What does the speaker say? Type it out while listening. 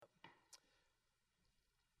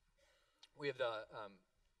We have the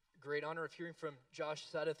great honor of hearing from Josh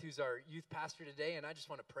Sudeth, who's our youth pastor today, and I just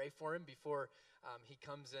want to pray for him before he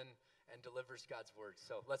comes in and delivers God's word.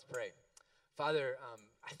 So let's pray. Father,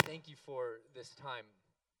 I thank you for this time,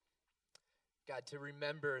 God, to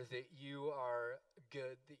remember that you are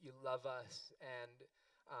good, that you love us, and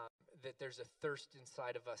that there's a thirst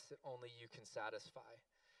inside of us that only you can satisfy.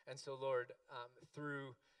 And so, Lord,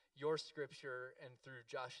 through your scripture and through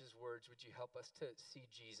Josh's words, would you help us to see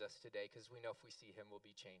Jesus today? Because we know if we see him, we'll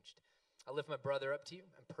be changed. I lift my brother up to you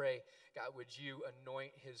and pray, God, would you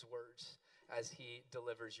anoint his words as he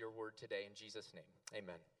delivers your word today? In Jesus' name,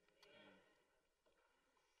 amen.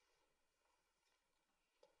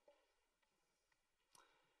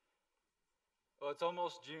 Well, it's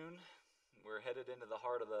almost June. We're headed into the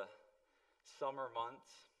heart of the summer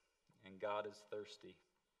months, and God is thirsty.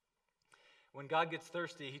 When God gets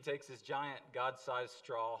thirsty, he takes his giant God-sized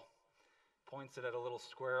straw, points it at a little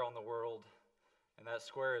square on the world, and that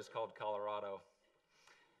square is called Colorado.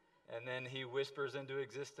 And then he whispers into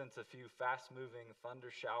existence a few fast-moving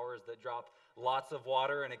thunder showers that drop lots of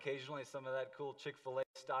water and occasionally some of that cool Chick-fil-A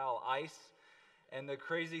style ice. And the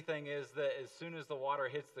crazy thing is that as soon as the water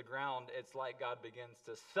hits the ground, it's like God begins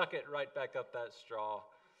to suck it right back up that straw.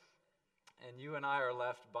 And you and I are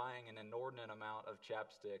left buying an inordinate amount of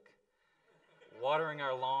chapstick, watering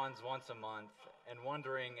our lawns once a month, and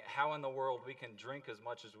wondering how in the world we can drink as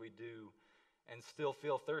much as we do and still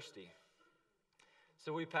feel thirsty.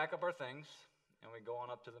 So we pack up our things and we go on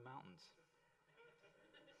up to the mountains.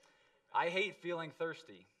 I hate feeling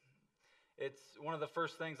thirsty. It's one of the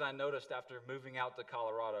first things I noticed after moving out to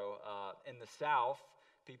Colorado. In the South,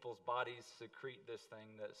 people's bodies secrete this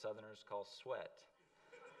thing that Southerners call sweat.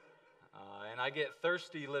 And I get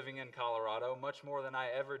thirsty living in Colorado, much more than I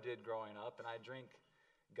ever did growing up, and I drink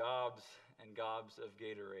gobs and gobs of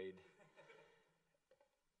Gatorade.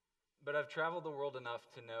 But I've traveled the world enough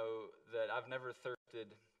to know that I've never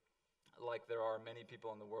thirsted like there are many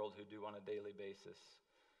people in the world who do on a daily basis.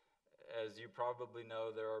 As you probably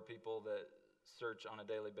know, there are people that search on a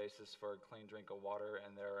daily basis for a clean drink of water,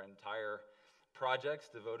 and there are entire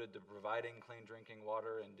projects devoted to providing clean drinking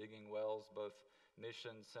water and digging wells, both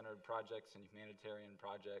mission-centered projects and humanitarian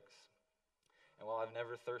projects. And while I've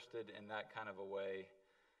never thirsted in that kind of a way,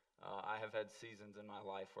 I have had seasons in my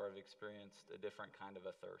life where I've experienced a different kind of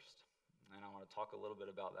a thirst. And I want to talk a little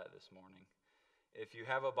bit about that this morning. If you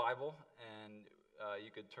have a Bible, and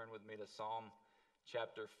you could turn with me to Psalm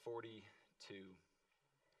chapter 42.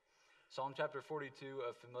 Psalm chapter 42,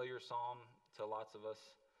 a familiar psalm to lots of us,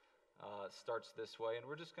 starts this way. And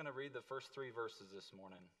we're just going to read the first 3 verses this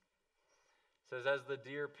morning. It says, "As the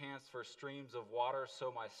deer pants for streams of water, so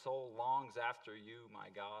my soul longs after you, my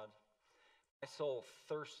God. My soul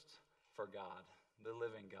thirsts for God, the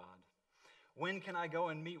living God. When can I go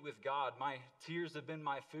and meet with God? My tears have been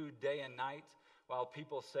my food day and night, while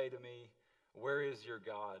people say to me, 'Where is your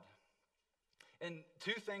God?'" And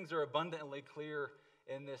 2 things are abundantly clear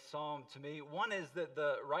in this psalm to me. One is that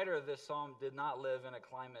the writer of this psalm did not live in a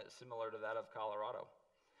climate similar to that of Colorado.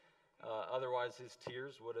 Otherwise, his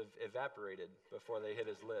tears would have evaporated before they hit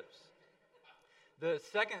his lips. The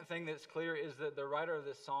second thing that's clear is that the writer of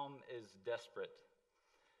this psalm is desperate.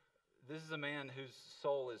 This is a man whose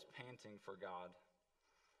soul is panting for God.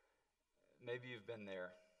 Maybe you've been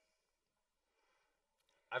there.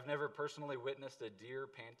 I've never personally witnessed a deer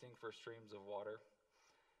panting for streams of water,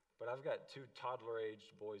 but I've got 2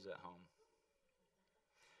 toddler-aged boys at home.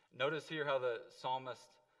 Notice here how the psalmist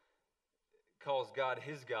calls God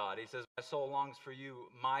his God. He says, "My soul longs for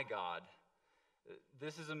you, my God."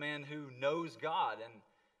 This is a man who knows God, and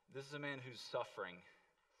this is a man who's suffering.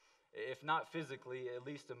 If not physically, at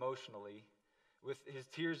least emotionally, with his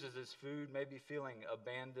tears as his food, maybe feeling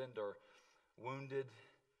abandoned or wounded,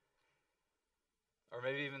 or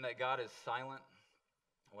maybe even that God is silent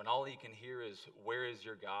when all he can hear is, "Where is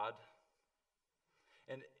your God?"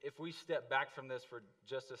 And if we step back from this for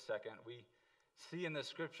just a second, we see in the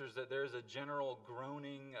scriptures that there's a general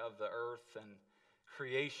groaning of the earth and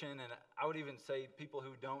creation, and I would even say people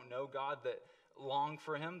who don't know God that long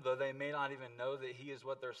for him, though they may not even know that he is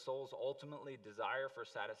what their souls ultimately desire for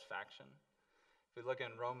satisfaction. If we look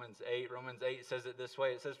in Romans 8 says it this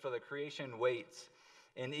way. It says, "For the creation waits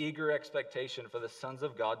in eager expectation for the sons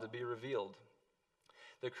of God to be revealed.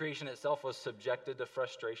 The creation itself was subjected to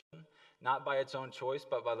frustration, not by its own choice,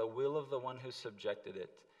 but by the will of the one who subjected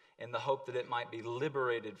it, in the hope that it might be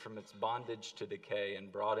liberated from its bondage to decay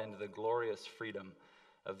and brought into the glorious freedom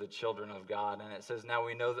of the children of God." And it says, "Now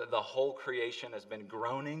we know that the whole creation has been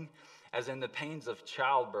groaning as in the pains of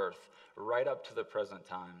childbirth right up to the present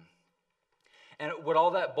time." And what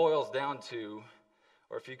all that boils down to,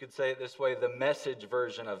 Or if you could say it this way, the message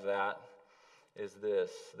version of that is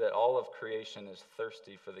this, that all of creation is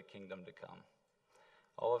thirsty for the kingdom to come.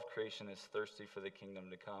 All of creation is thirsty for the kingdom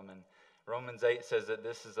to come. And Romans 8 says that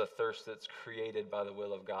this is a thirst that's created by the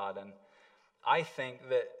will of God. And I think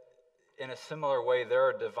that in a similar way, there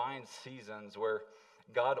are divine seasons where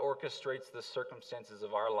God orchestrates the circumstances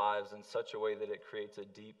of our lives in such a way that it creates a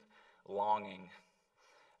deep longing,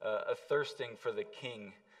 a thirsting for the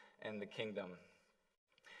King and the kingdom.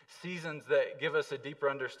 Seasons that give us a deeper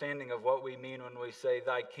understanding of what we mean when we say,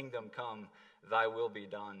 "Thy kingdom come, thy will be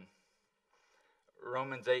done."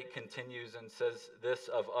 Romans 8 continues and says this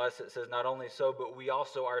of us. It says, "Not only so, but we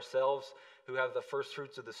also ourselves, who have the first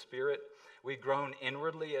fruits of the Spirit, we groan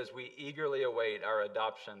inwardly as we eagerly await our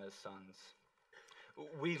adoption as sons."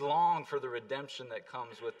 We long for the redemption that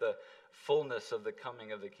comes with the fullness of the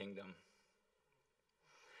coming of the kingdom.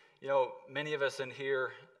 You know, many of us in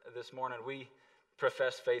here this morning, we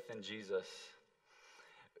profess faith in Jesus.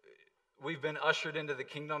 We've been ushered into the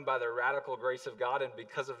kingdom by the radical grace of God, and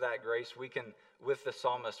because of that grace, we can, with the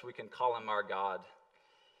psalmist, we can call him our God.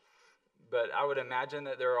 But I would imagine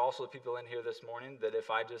that there are also people in here this morning that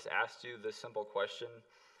if I just asked you this simple question,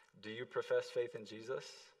 do you profess faith in Jesus?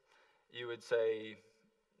 You would say,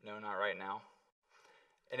 no, not right now.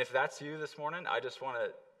 And if that's you this morning, I just want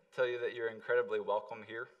to tell you that you're incredibly welcome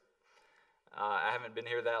here. I haven't been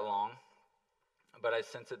here that long, but I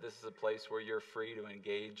sense that this is a place where you're free to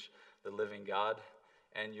engage the living God,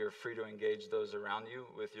 and you're free to engage those around you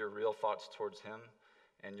with your real thoughts towards him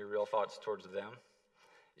and your real thoughts towards them,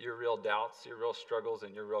 your real doubts, your real struggles,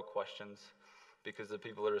 and your real questions, because the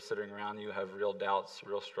people that are sitting around you have real doubts,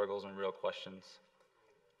 real struggles, and real questions.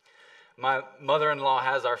 My mother-in-law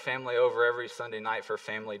has our family over every Sunday night for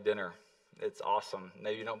family dinner. It's awesome.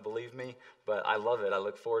 Maybe you don't believe me, but I love it. I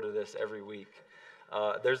look forward to this every week.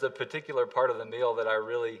 There's a particular part of the meal that I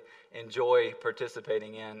really enjoy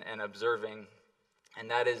participating in and observing, and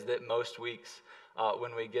that is that most weeks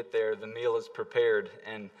when we get there, the meal is prepared,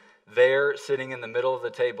 and there, sitting in the middle of the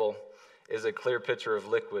table, is a clear pitcher of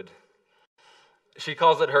liquid. She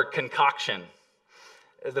calls it her concoction.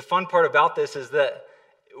 The fun part about this is that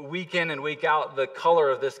week in and week out, the color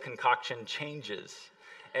of this concoction changes.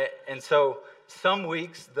 And so some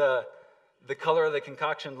weeks, the color of the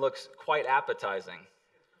concoction looks quite appetizing.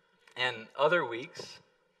 And other weeks,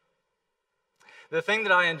 the thing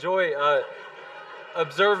that I enjoy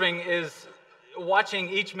observing is watching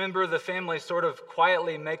each member of the family sort of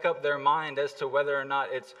quietly make up their mind as to whether or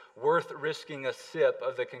not it's worth risking a sip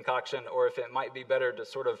of the concoction or if it might be better to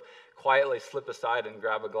sort of quietly slip aside and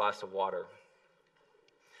grab a glass of water.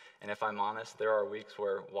 And if I'm honest, there are weeks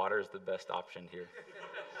where water is the best option here.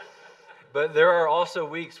 But there are also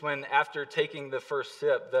weeks when, after taking the first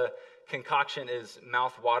sip, the concoction is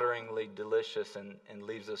mouth-wateringly delicious and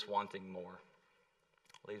leaves us wanting more.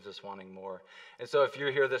 Leaves us wanting more. And so if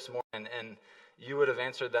you're here this morning and you would have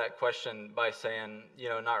answered that question by saying,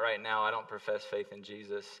 not right now, I don't profess faith in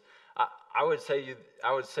Jesus, I would say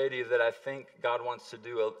to you that I think God wants to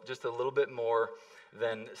do just a little bit more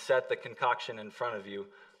than set the concoction in front of you,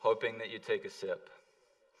 hoping that you take a sip.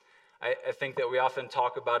 I think that we often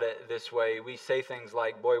talk about it this way. We say things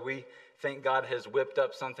like, boy, we think God has whipped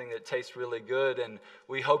up something that tastes really good, and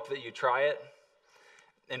we hope that you try it.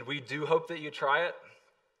 And we do hope that you try it.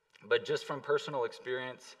 But just from personal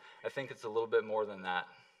experience, I think it's a little bit more than that.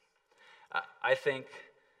 I think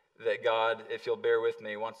that God, if you'll bear with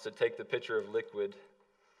me, wants to take the pitcher of liquid,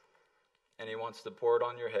 and he wants to pour it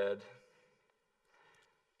on your head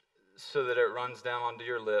so that it runs down onto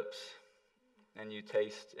your lips, and you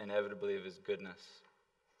taste inevitably of his goodness.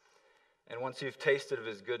 And once you've tasted of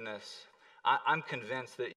his goodness, I'm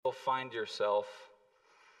convinced that you'll find yourself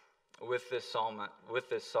with this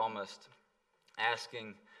psalmist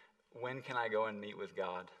asking, when can I go and meet with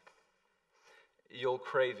God? You'll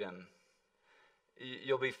crave him.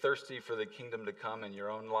 You'll be thirsty for the kingdom to come in your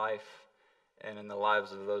own life and in the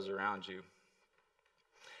lives of those around you.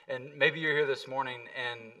 And maybe you're here this morning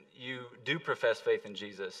and you do profess faith in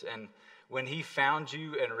Jesus, and when he found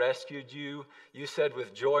you and rescued you, you said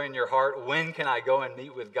with joy in your heart, when can I go and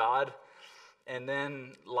meet with God? And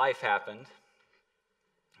then life happened,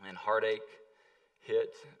 and heartache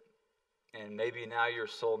hit, and maybe now your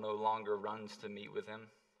soul no longer runs to meet with him.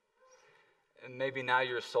 And maybe now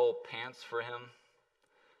your soul pants for him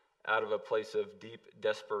out of a place of deep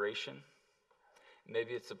desperation.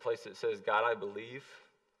 Maybe it's a place that says, God, I believe.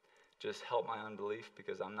 Just help my unbelief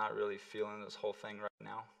because I'm not really feeling this whole thing right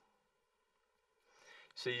now.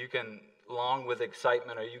 So you can long with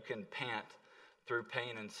excitement or you can pant through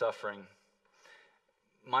pain and suffering.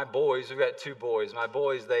 my boys, we've got 2 boys. My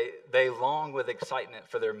boys, they long with excitement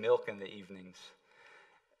for their milk in the evenings.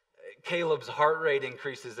 Caleb's heart rate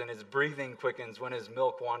increases and his breathing quickens when his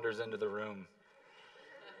milk wanders into the room.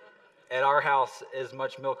 At our house, as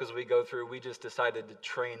much milk as we go through, we just decided to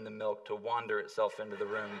train the milk to wander itself into the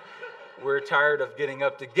room. We're tired of getting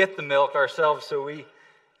up to get the milk ourselves,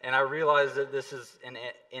 and I realize that this is an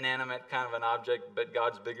inanimate kind of an object, but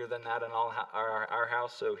God's bigger than that in our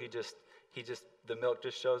house, so the milk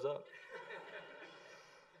just shows up.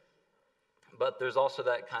 But there's also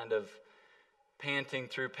that kind of panting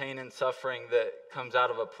through pain and suffering that comes out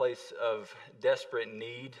of a place of desperate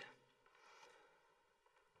need,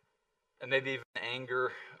 and maybe even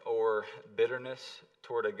anger or bitterness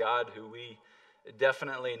toward a God who we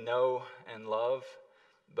definitely know and love,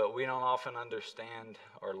 but we don't often understand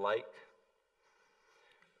or like.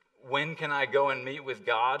 When can I go and meet with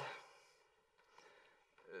God?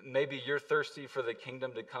 Maybe you're thirsty for the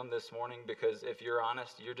kingdom to come this morning, because if you're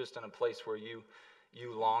honest, you're just in a place where you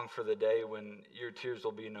long for the day when your tears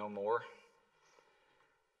will be no more.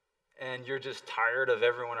 And you're just tired of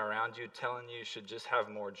everyone around you telling you should just have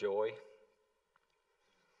more joy.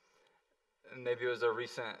 And maybe it was a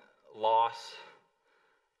recent loss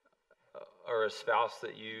or a spouse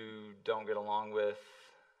that you don't get along with,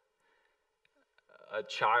 a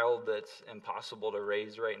child that's impossible to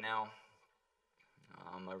raise right now,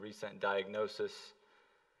 a recent diagnosis,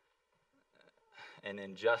 an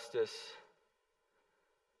injustice.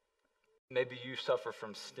 Maybe you suffer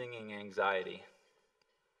from stinging anxiety.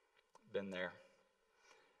 Been there.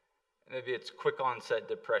 Maybe it's quick onset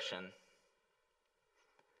depression.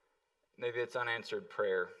 Maybe it's unanswered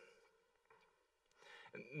prayer.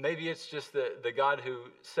 Maybe it's just the God who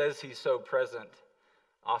says he's so present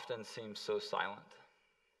often seems so silent.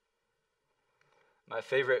 My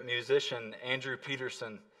favorite musician, Andrew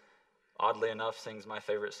Peterson, oddly enough, sings my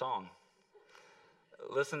favorite song.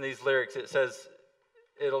 Listen to these lyrics. It says,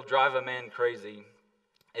 "It'll drive a man crazy.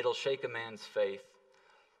 It'll shake a man's faith.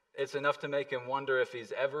 It's enough to make him wonder if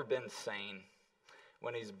he's ever been sane.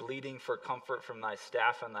 When he's bleeding for comfort from thy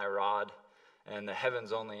staff and thy rod, and the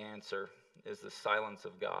heaven's only answer is the silence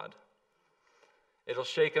of God. It'll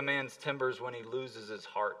shake a man's timbers when he loses his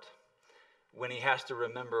heart, when he has to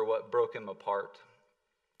remember what broke him apart.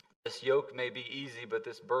 This yoke may be easy, but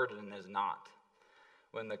this burden is not,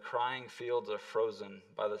 when the crying fields are frozen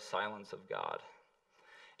by the silence of God.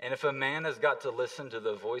 And if a man has got to listen to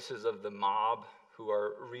the voices of the mob who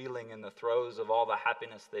are reeling in the throes of all the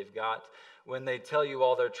happiness they've got, when they tell you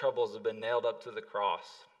all their troubles have been nailed up to the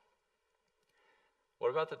cross,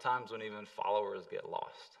 what about the times when even followers get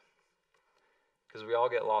lost? Because we all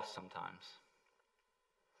get lost sometimes.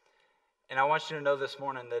 And I want you to know this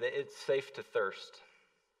morning that it's safe to thirst.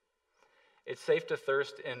 It's safe to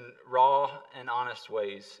thirst in raw and honest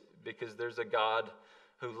ways, because there's a God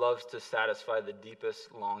who loves to satisfy the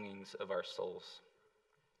deepest longings of our souls.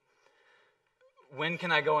 When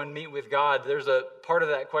can I go and meet with God? There's a part of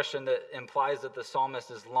that question that implies that the psalmist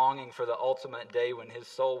is longing for the ultimate day when his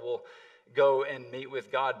soul will go and meet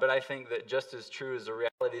with God. But I think that just as true is the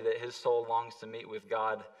reality that his soul longs to meet with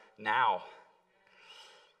God now.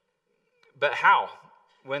 But how?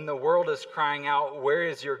 When the world is crying out, "Where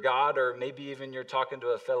is your God?" Or maybe even you're talking to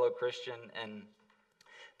a fellow Christian and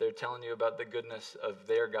they're telling you about the goodness of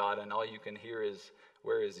their God, and all you can hear is,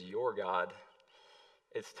 "Where is your God?"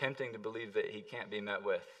 It's tempting to believe that he can't be met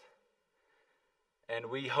with. And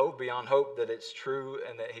we hope beyond hope that it's true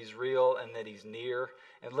and that he's real and that he's near.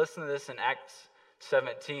 And listen to this in Acts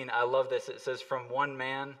 17. I love this. It says, "From one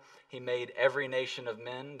man he made every nation of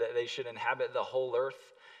men, that they should inhabit the whole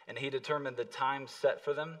earth. And he determined the times set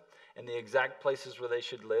for them and the exact places where they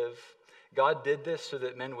should live. God did this so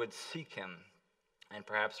that men would seek him and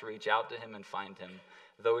perhaps reach out to him and find him,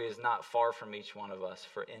 though he is not far from each one of us.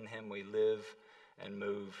 For in him we live and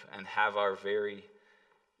move and have our very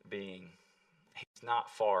being." He's not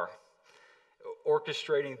far,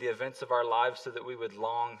 orchestrating the events of our lives so that we would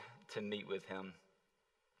long to meet with him.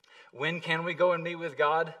 When can we go and meet with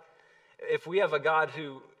God? If we have a God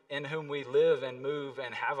in whom we live and move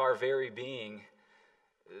and have our very being,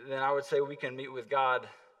 then I would say we can meet with God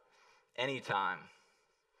anytime.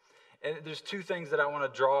 And there's two things that I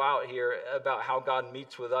want to draw out here about how God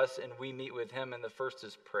meets with us and we meet with him, and the first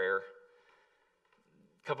is prayer.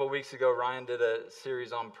 A couple of weeks ago, Ryan did a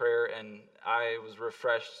series on prayer, and I was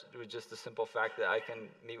refreshed with just the simple fact that I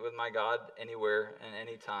can meet with my God anywhere and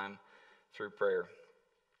anytime through prayer.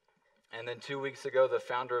 And then 2 weeks ago, the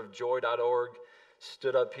founder of joy.org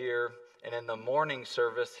stood up here, and in the morning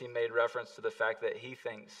service, he made reference to the fact that he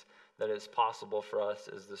thinks that it's possible for us,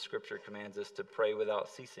 as the scripture commands us, to pray without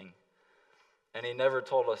ceasing. And he never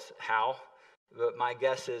told us how, but my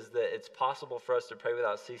guess is that it's possible for us to pray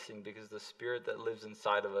without ceasing because the Spirit that lives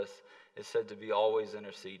inside of us is said to be always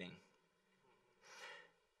interceding.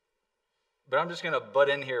 But I'm just going to butt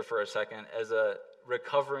in here for a second as a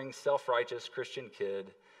recovering, self-righteous Christian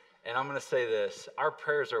kid, and I'm going to say this: our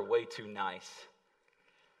prayers are way too nice.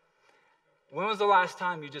 When was the last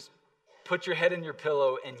time you just put your head in your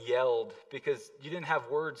pillow and yelled because you didn't have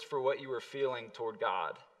words for what you were feeling toward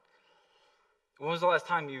God? When was the last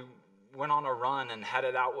time you went on a run and had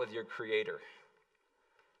it out with your Creator?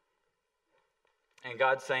 And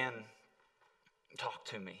God's saying, talk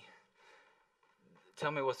to me.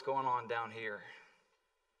 Tell me what's going on down here.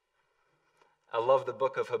 I love the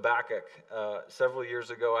book of Habakkuk. Several years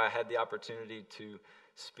ago, I had the opportunity to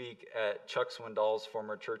speak at Chuck Swindoll's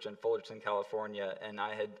former church in Fullerton, California, and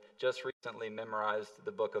I had just recently memorized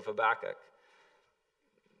the book of Habakkuk.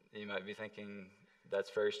 You might be thinking, that's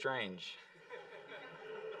very strange.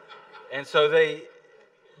 And so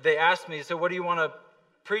they asked me, so what do you want to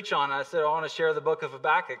preach on? And I said, I want to share the book of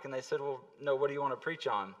Habakkuk. And they said, well, no, what do you want to preach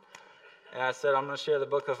on? And I said, I'm going to share the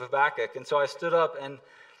book of Habakkuk. And so I stood up and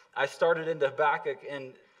I started into Habakkuk.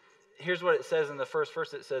 And here's what it says in the first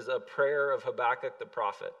verse. It says, a prayer of Habakkuk the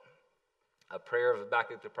prophet. A prayer of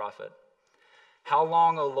Habakkuk the prophet. How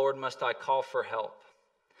long, O Lord, must I call for help?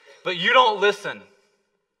 But you don't listen.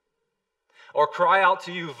 Or cry out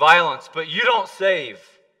to you violence, but you don't save.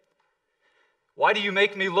 Why do you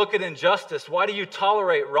make me look at injustice? Why do you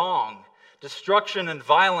tolerate wrong? Destruction and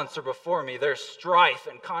violence are before me. There's strife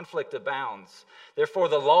and conflict abounds. Therefore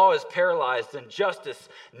the law is paralyzed and justice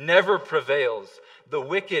never prevails. The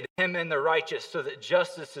wicked hem in the righteous so that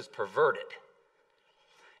justice is perverted.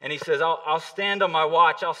 And he says, I'll stand on my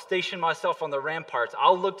watch. I'll station myself on the ramparts.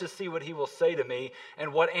 I'll look to see what he will say to me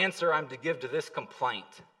and what answer I'm to give to this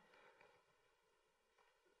complaint.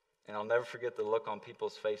 And I'll never forget the look on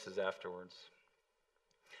people's faces afterwards.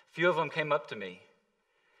 Few of them came up to me.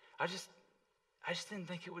 I just didn't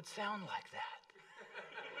think it would sound like that.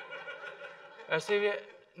 I say,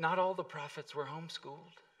 not all the prophets were homeschooled.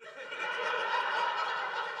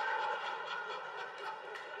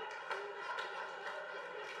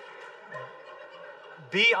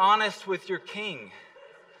 Be honest with your king.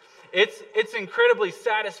 It's incredibly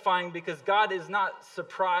satisfying because God is not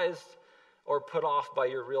surprised or put off by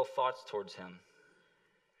your real thoughts towards him.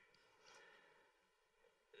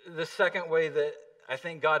 The second way that I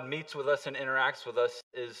think God meets with us and interacts with us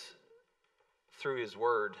is through his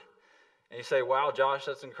word. And you say, wow, Josh,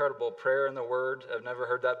 that's incredible. Prayer in the word. I've never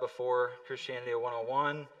heard that before. Christianity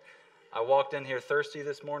 101. I walked in here thirsty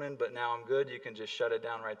this morning, but now I'm good. You can just shut it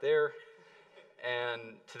down right there. And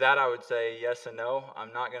to that I would say yes and no.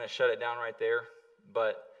 I'm not going to shut it down right there.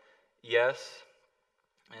 But yes,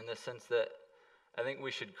 in the sense that I think we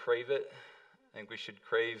should crave it. I think we should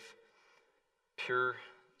crave pure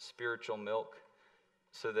spiritual milk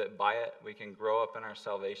so that by it we can grow up in our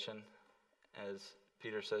salvation. As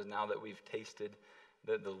Peter says, now that we've tasted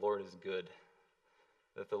that the Lord is good.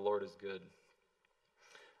 That the Lord is good.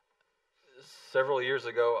 Several years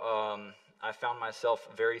ago, I found myself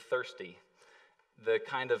very thirsty. The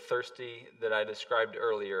kind of thirsty that I described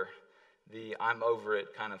earlier. The I'm over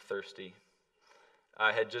it kind of thirsty.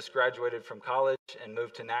 I had just graduated from college and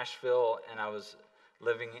moved to Nashville, and I was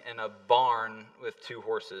living in a barn with 2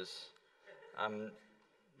 horses. I'm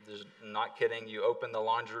not kidding. You open the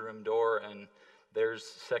laundry room door, and there's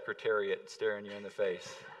Secretariat staring you in the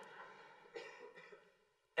face.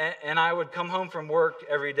 And I would come home from work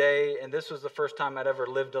every day, and this was the first time I'd ever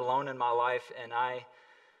lived alone in my life, and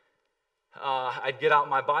I'd get out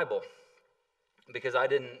my Bible because I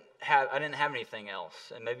didn't have anything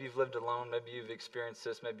else. And maybe you've lived alone, maybe you've experienced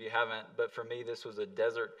this, maybe you haven't. But for me, this was a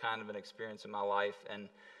desert kind of an experience in my life. And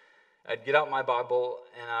I'd get out my Bible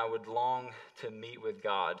and I would long to meet with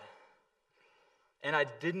God. And I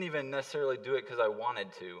didn't even necessarily do it because I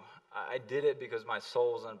wanted to. I did it because my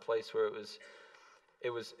soul was in a place where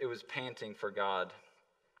it was panting for God.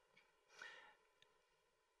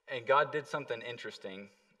 And God did something interesting.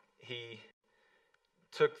 He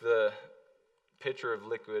took the pitcher of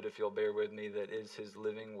liquid, if you'll bear with me, that is his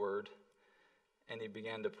living word, and he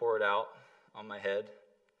began to pour it out on my head,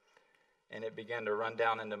 and it began to run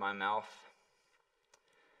down into my mouth,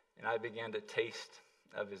 and I began to taste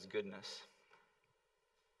of his goodness.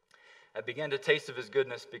 I began to taste of his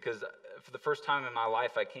goodness because for the first time in my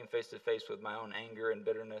life, I came face to face with my own anger and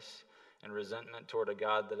bitterness and resentment toward a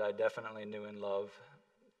God that I definitely knew and loved,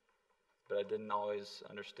 but I didn't always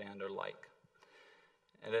understand or like.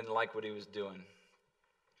 I didn't like what he was doing.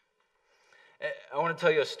 I want to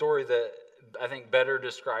tell you a story that I think better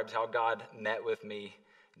describes how God met with me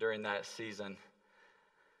during that season.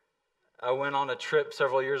 I went on a trip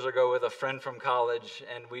several years ago with a friend from college,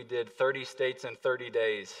 and we did 30 states in 30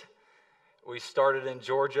 days. We started in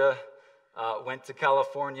Georgia, went to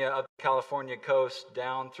California, up the California coast,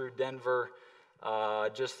 down through Denver,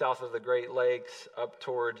 just south of the Great Lakes, up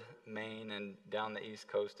toward Maine, and down the East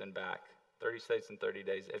Coast and back. 30 states in 30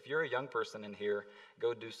 days. If you're a young person in here,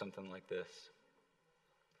 go do something like this.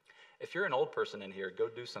 If you're an old person in here, go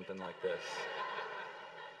do something like this.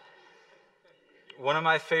 One of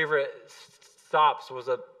my favorite stops was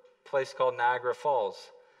a place called Niagara Falls.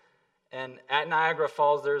 And at Niagara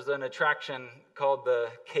Falls, there's an attraction called the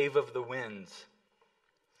Cave of the Winds.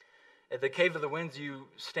 At the Cave of the Winds, you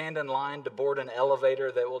stand in line to board an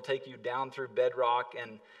elevator that will take you down through bedrock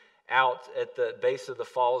and out at the base of the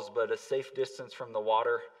falls, but a safe distance from the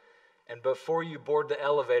water. And before you board the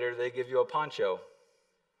elevator, they give you a poncho.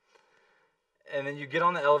 And then you get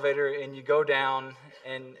on the elevator and you go down,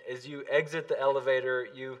 and as you exit the elevator,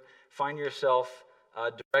 you find yourself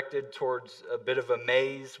directed towards a bit of a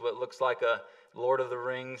maze, what looks like a Lord of the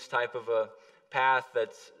Rings type of a path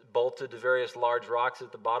that's bolted to various large rocks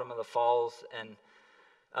at the bottom of the falls. And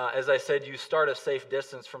as I said, you start a safe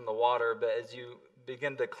distance from the water, but as you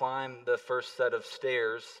begin to climb the first set of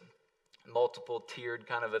stairs, multiple tiered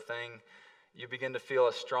kind of a thing, you begin to feel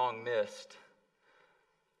a strong mist.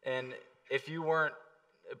 And if you weren't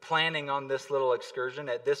planning on this little excursion,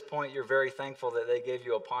 at this point you're very thankful that they gave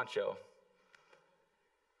you a poncho.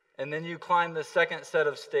 And then you climb the second set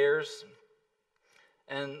of stairs,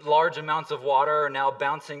 and large amounts of water are now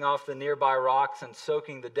bouncing off the nearby rocks and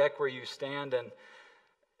soaking the deck where you stand, and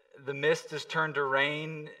the mist is turned to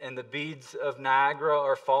rain, and the beads of Niagara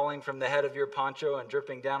are falling from the head of your poncho and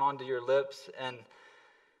dripping down onto your lips, and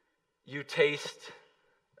you taste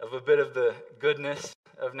of a bit of the goodness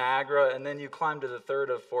of Niagara, and then you climb to the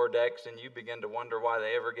third of 4 decks, and you begin to wonder why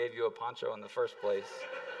they ever gave you a poncho in the first place.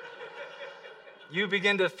 You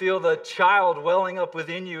begin to feel the child welling up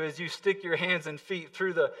within you as you stick your hands and feet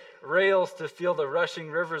through the rails to feel the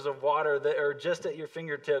rushing rivers of water that are just at your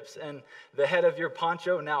fingertips, and the head of your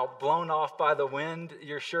poncho now blown off by the wind.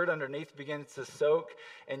 Your shirt underneath begins to soak,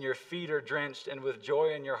 and your feet are drenched, and with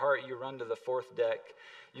joy in your heart, you run to the 4th deck.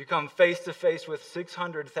 You come face to face with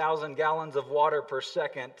 600,000 gallons of water per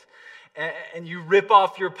second, and you rip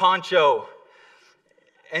off your poncho,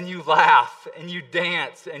 and you laugh, and you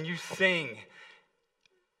dance, and you sing.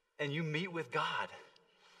 And you meet with God.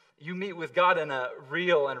 You meet with God in a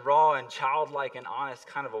real and raw and childlike and honest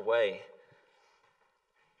kind of a way.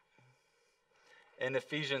 In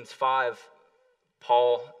Ephesians 5,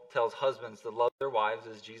 Paul tells husbands to love their wives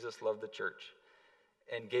as Jesus loved the church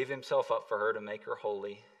and gave himself up for her to make her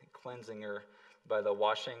holy, cleansing her by the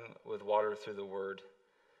washing with water through the word,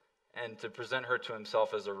 and to present her to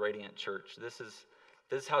himself as a radiant church. This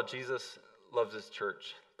is how Jesus loves his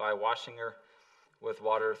church, by washing her with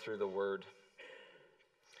water through the word.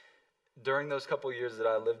 During those couple years that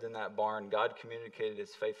I lived in that barn, God communicated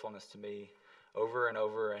his faithfulness to me over and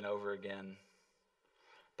over and over again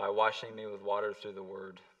by washing me with water through the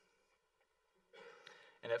word.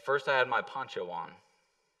 And at first I had my poncho on.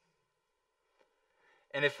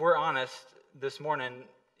 And if we're honest, this morning,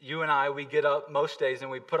 you and I, we get up most days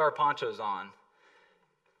and we put our ponchos on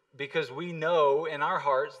because we know in our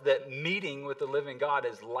hearts that meeting with the living God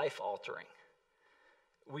is life-altering.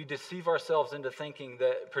 We deceive ourselves into thinking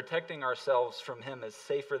that protecting ourselves from him is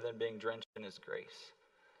safer than being drenched in his grace.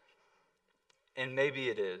 And maybe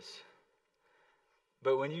it is.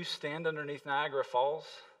 But when you stand underneath Niagara Falls,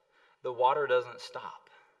 the water doesn't stop.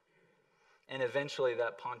 And eventually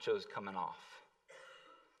that poncho's coming off.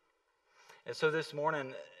 And so this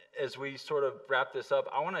morning, as we sort of wrap this up,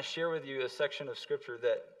 I want to share with you a section of scripture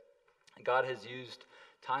that God has used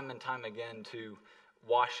time and time again to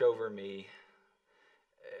wash over me.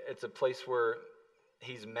 It's a place where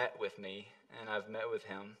he's met with me, and I've met with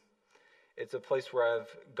him. It's a place where I've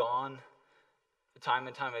gone time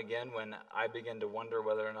and time again when I begin to wonder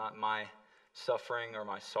whether or not my suffering or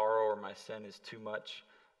my sorrow or my sin is too much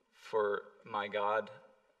for my God,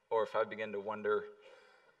 or if I begin to wonder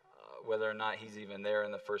whether or not he's even there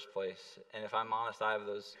in the first place. And if I'm honest, I have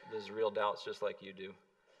those real doubts just like you do.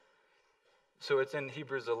 So it's in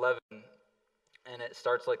Hebrews 11. And it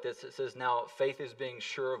starts like this. It says, "Now faith is being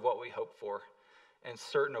sure of what we hope for and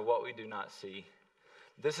certain of what we do not see.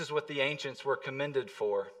 This is what the ancients were commended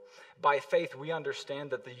for. By faith we understand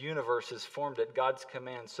that the universe is formed at God's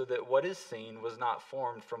command, so that what is seen was not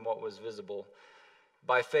formed from what was visible.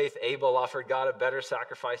 By faith Abel offered God a better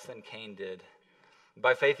sacrifice than Cain did.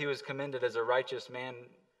 By faith he was commended as a righteous man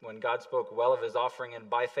when God spoke well of his offering, and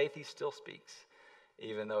by faith he still speaks,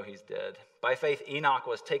 even though he's dead. By faith, Enoch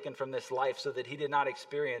was taken from this life so that he did not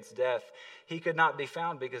experience death. He could not be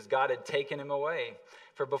found because God had taken him away.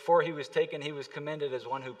 For before he was taken, he was commended as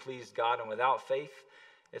one who pleased God. And without faith,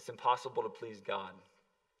 it's impossible to please God.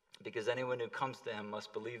 Because anyone who comes to him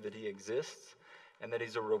must believe that he exists and that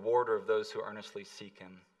he's a rewarder of those who earnestly seek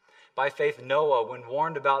him. By faith, Noah, when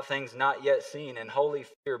warned about things not yet seen, in holy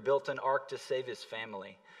fear built an ark to save his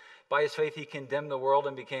family. By his faith, he condemned the world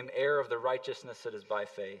and became heir of the righteousness that is by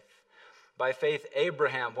faith. By faith,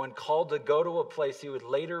 Abraham, when called to go to a place he would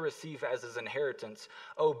later receive as his inheritance,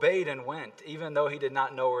 obeyed and went, even though he did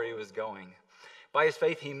not know where he was going. By his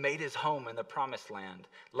faith, he made his home in the promised land.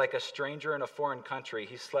 Like a stranger in a foreign country,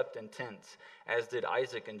 he slept in tents, as did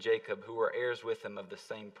Isaac and Jacob, who were heirs with him of the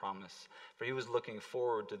same promise. For he was looking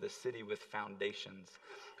forward to the city with foundations,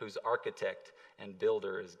 whose architect and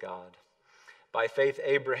builder is God. By faith,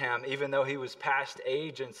 Abraham, even though he was past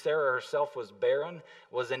age and Sarah herself was barren,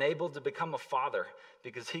 was enabled to become a father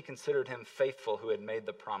because he considered him faithful who had made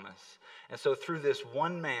the promise. And so through this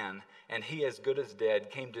one man, and he as good as dead,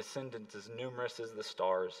 came descendants as numerous as the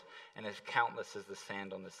stars and as countless as the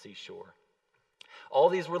sand on the seashore. All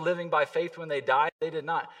these were living by faith when they died. They did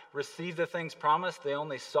not receive the things promised. They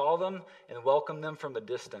only saw them and welcomed them from a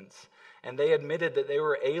distance. And they admitted that they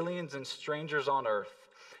were aliens and strangers on earth.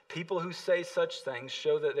 People who say such things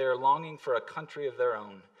show that they are longing for a country of their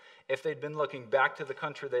own. If they'd been looking back to the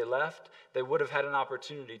country they left, they would have had an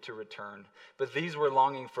opportunity to return. But these were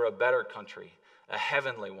longing for a better country, a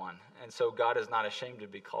heavenly one. And so God is not ashamed to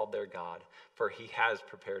be called their God, for he has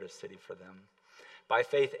prepared a city for them. By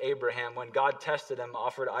faith, Abraham, when God tested him,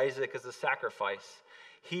 offered Isaac as a sacrifice.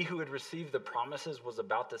 He who had received the promises was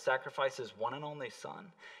about to sacrifice his one and only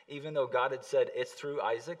son, even though God had said, it's through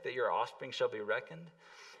Isaac that your offspring shall be reckoned.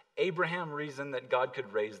 Abraham reasoned that God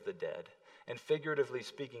could raise the dead, and figuratively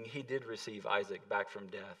speaking, he did receive Isaac back from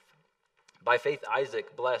death. By faith,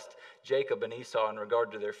 Isaac blessed Jacob and Esau in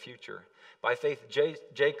regard to their future. By faith,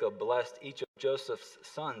 Jacob blessed each of Joseph's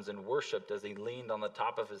sons and worshipped as he leaned on the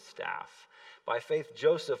top of his staff. By faith,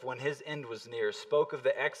 Joseph, when his end was near, spoke of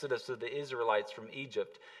the exodus of the Israelites from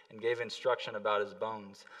Egypt and gave instruction about his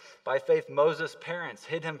bones. By faith, Moses' parents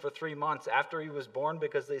hid him for 3 months after he was born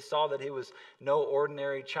because they saw that he was no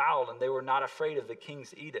ordinary child and they were not afraid of the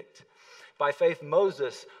king's edict. By faith,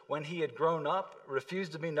 Moses, when he had grown up,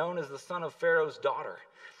 refused to be known as the son of Pharaoh's daughter.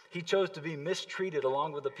 He chose to be mistreated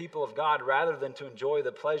along with the people of God rather than to enjoy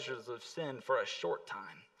the pleasures of sin for a short time.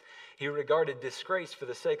 He regarded disgrace for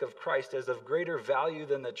the sake of Christ as of greater value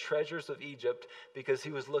than the treasures of Egypt because he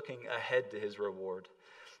was looking ahead to his reward.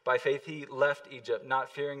 By faith he left Egypt,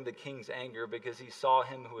 not fearing the king's anger because he saw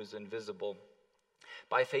him who is invisible.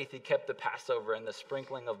 By faith he kept the Passover and the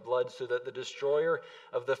sprinkling of blood so that the destroyer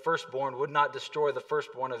of the firstborn would not destroy the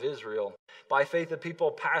firstborn of Israel. By faith the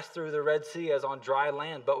people passed through the Red Sea as on dry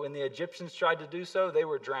land, but when the Egyptians tried to do so, they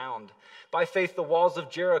were drowned. By faith the walls of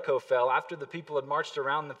Jericho fell after the people had marched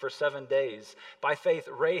around them for 7 days. By faith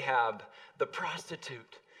Rahab, the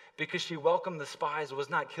prostitute, because she welcomed the spies, was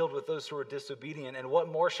not killed with those who were disobedient. And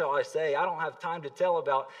what more shall I say? I don't have time to tell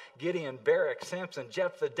about Gideon, Barak, Samson,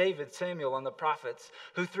 Jephthah, David, Samuel, and the prophets,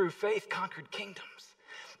 who through faith conquered kingdoms,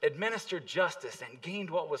 administered justice, and gained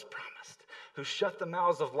what was promised, who shut the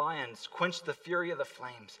mouths of lions, quenched the fury of the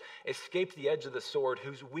flames, escaped the edge of the sword,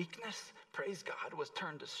 whose weakness, praise God, was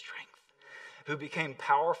turned to strength, who became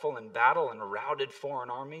powerful in battle and routed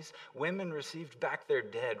foreign armies. Women received back their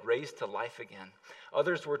dead, raised to life again.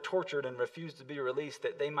 Others were tortured and refused to be released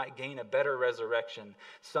that they might gain a better resurrection.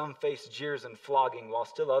 Some faced jeers and flogging, while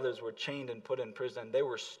still others were chained and put in prison. They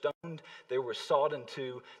were stoned, they were sawed in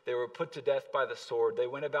two, they were put to death by the sword. They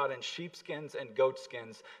went about in sheepskins and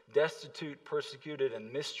goatskins, destitute, persecuted,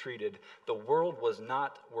 and mistreated. The world was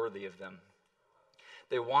not worthy of them.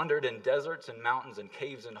 They wandered in deserts and mountains and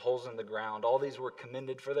caves and holes in the ground. All these were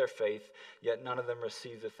commended for their faith, yet none of them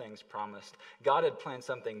received the things promised. God had planned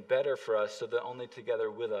something better for us so that only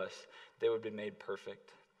together with us they would be made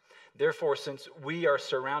perfect. Therefore, since we are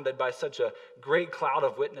surrounded by such a great cloud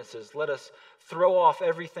of witnesses, let us throw off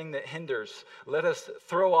everything that hinders. Let us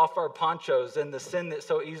throw off our ponchos and the sin that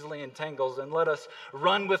so easily entangles, and let us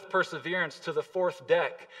run with perseverance to the fourth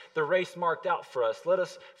deck, the race marked out for us. Let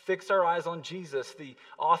us fix our eyes on Jesus, the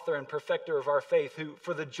author and perfecter of our faith, who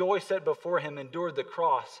for the joy set before him endured the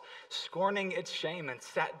cross, scorning its shame, and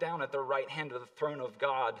sat down at the right hand of the throne of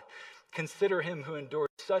God. Consider him who endured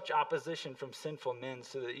such opposition from sinful men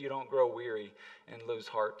so that you don't grow weary and lose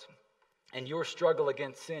heart. In your struggle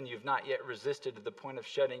against sin, you've not yet resisted to the point of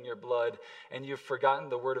shedding your blood, and you've forgotten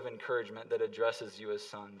the word of encouragement that addresses you as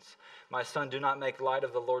sons. My son, do not make light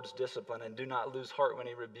of the Lord's discipline, and do not lose heart when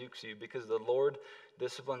he rebukes you, because the Lord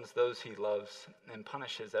disciplines those he loves and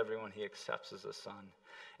punishes everyone he accepts as a son.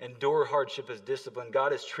 Endure hardship as discipline.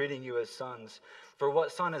 God is treating you as sons. For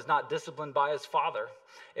what son is not disciplined by his father?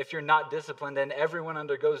 If you're not disciplined and everyone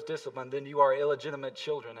undergoes discipline, then you are illegitimate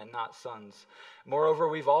children and not sons. Moreover,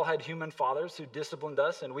 we've all had human fathers who disciplined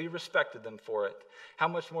us, and we respected them for it. How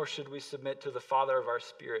much more should we submit to the Father of our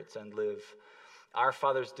spirits and live? Our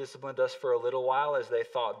fathers disciplined us for a little while as they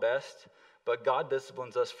thought best, but God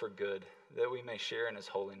disciplines us for good, that we may share in his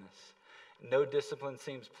holiness. No discipline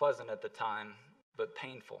seems pleasant at the time, but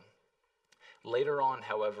painful. Later on,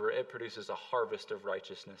 however, it produces a harvest of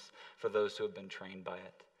righteousness for those who have been trained by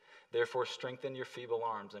it. Therefore, strengthen your feeble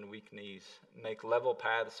arms and weak knees. Make level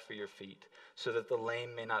paths for your feet, so that the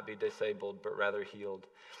lame may not be disabled, but rather healed.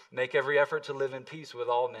 Make every effort to live in peace with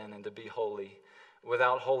all men and to be holy.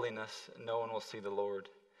 Without holiness, no one will see the Lord.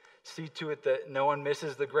 See to it that no one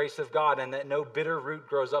misses the grace of God, and that no bitter root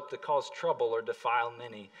grows up to cause trouble or defile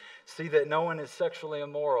many. See that no one is sexually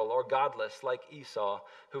immoral or godless like Esau,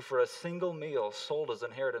 who for a single meal sold his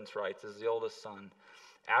inheritance rights as the oldest son.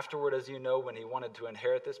 Afterward, as you know, when he wanted to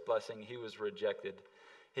inherit this blessing, he was rejected.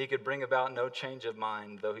 He could bring about no change of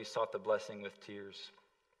mind, though he sought the blessing with tears.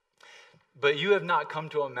 But you have not come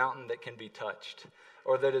to a mountain that can be touched,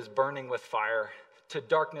 or that is burning with fire, to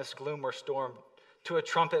darkness, gloom, or storm, to a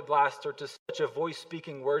trumpet blast, or to such a voice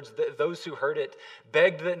speaking words that those who heard it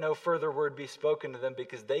begged that no further word be spoken to them,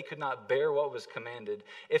 because they could not bear what was commanded.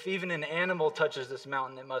 If even an animal touches this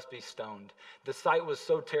mountain, it must be stoned. The sight was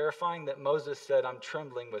so terrifying that Moses said, I'm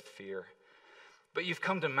trembling with fear. But you've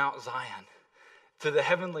come to Mount Zion, to the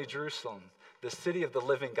heavenly Jerusalem, the city of the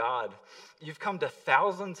living God. You've come to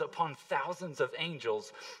thousands upon thousands of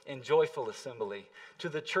angels in joyful assembly, to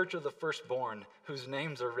the church of the firstborn, whose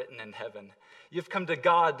names are written in heaven. You've come to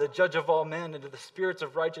God, the judge of all men, and to the spirits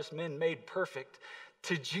of righteous men made perfect,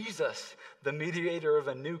 to Jesus, the mediator of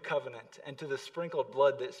a new covenant, and to the sprinkled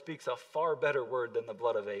blood that speaks a far better word than the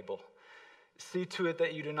blood of Abel. See to it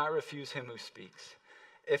that you do not refuse him who speaks.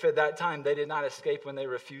 If at that time they did not escape when they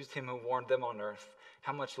refused him who warned them on earth,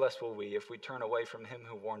 how much less will we if we turn away from him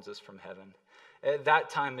who warns us from heaven? At that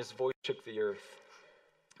time his voice shook the earth.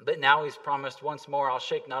 But now he's promised once more, I'll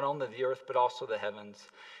shake not only the earth, but also the heavens.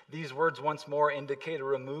 These words once more indicate a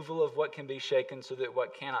removal of what can be shaken so that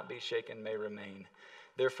what cannot be shaken may remain.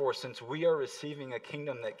 Therefore, since we are receiving a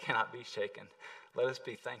kingdom that cannot be shaken, let us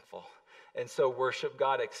be thankful. And so worship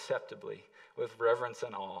God acceptably with reverence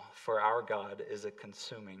and awe, for our God is a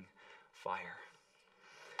consuming fire.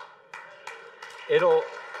 It'll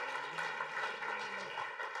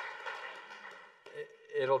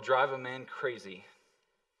drive a man crazy.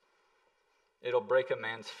 It'll break a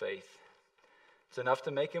man's faith. It's enough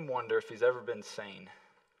to make him wonder if he's ever been sane.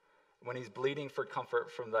 When he's bleeding for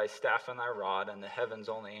comfort from thy staff and thy rod, and the heavens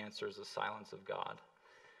only answers the silence of God.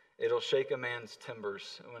 It'll shake a man's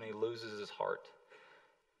timbers when he loses his heart,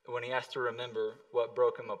 when he has to remember what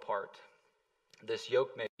broke him apart. This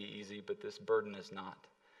yoke may be easy, but this burden is not.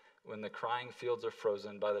 When the crying fields are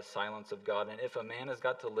frozen by the silence of God, and if a man has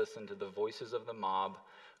got to listen to the voices of the mob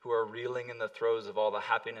who are reeling in the throes of all the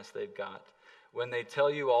happiness they've got, when they tell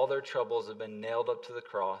you all their troubles have been nailed up to the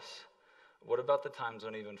cross, what about the times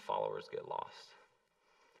when even followers get lost?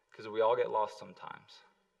 Because we all get lost sometimes.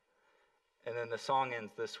 And then the song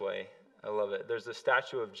ends this way. I love it. There's a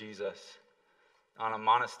statue of Jesus on a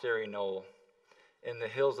monastery knoll in the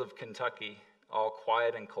hills of Kentucky, all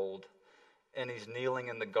quiet and cold. And he's kneeling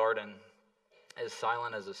in the garden, as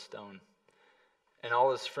silent as a stone. And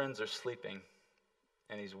all his friends are sleeping,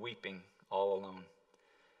 and he's weeping all alone.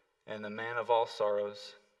 And the man of all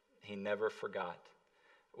sorrows, he never forgot.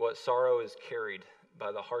 What sorrow is carried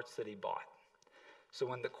by the hearts that he bought. So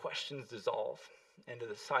when the questions dissolve into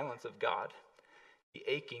the silence of God, the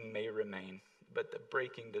aching may remain, but the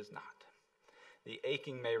breaking does not. The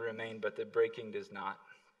aching may remain, but the breaking does not.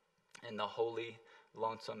 In the holy,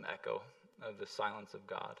 lonesome echo of the silence of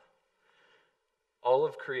God. All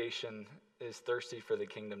of creation is thirsty for the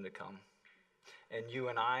kingdom to come. And you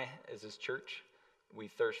and I, as his church, we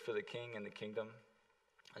thirst for the king and the kingdom.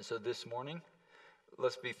 And so this morning,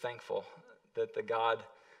 let's be thankful that the God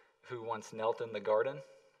who once knelt in the garden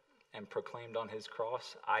and proclaimed on his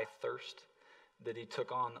cross, I thirst, that he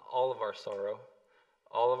took on all of our sorrow,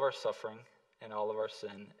 all of our suffering, and all of our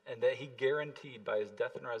sin, and that he guaranteed by his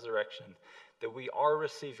death and resurrection that we are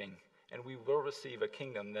receiving and we will receive a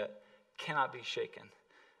kingdom that cannot be shaken.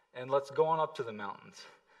 And let's go on up to the mountains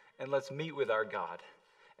and let's meet with our God.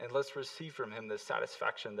 And let's receive from him the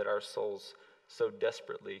satisfaction that our souls so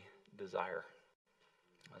desperately desire.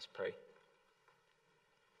 Let's pray.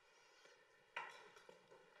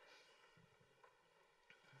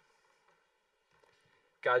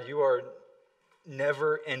 God, you are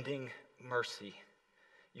never-ending mercy.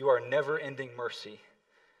 You are never-ending mercy,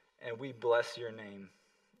 and we bless your name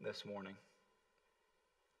this morning.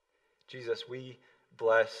 Jesus, we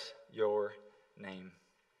bless your name.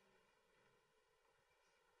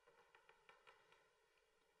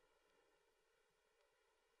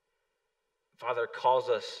 Father, cause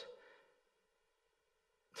us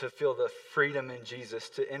to feel the freedom in Jesus,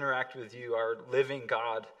 to interact with you, our living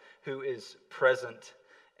God, who is present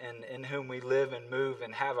and in whom we live and move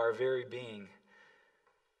and have our very being.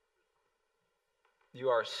 You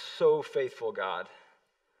are so faithful, God,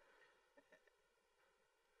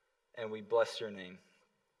 and we bless your name.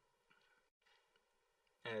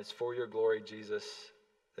 And it's for your glory, Jesus,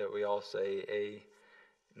 that we all say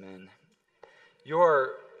amen. You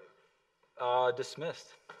are dismissed.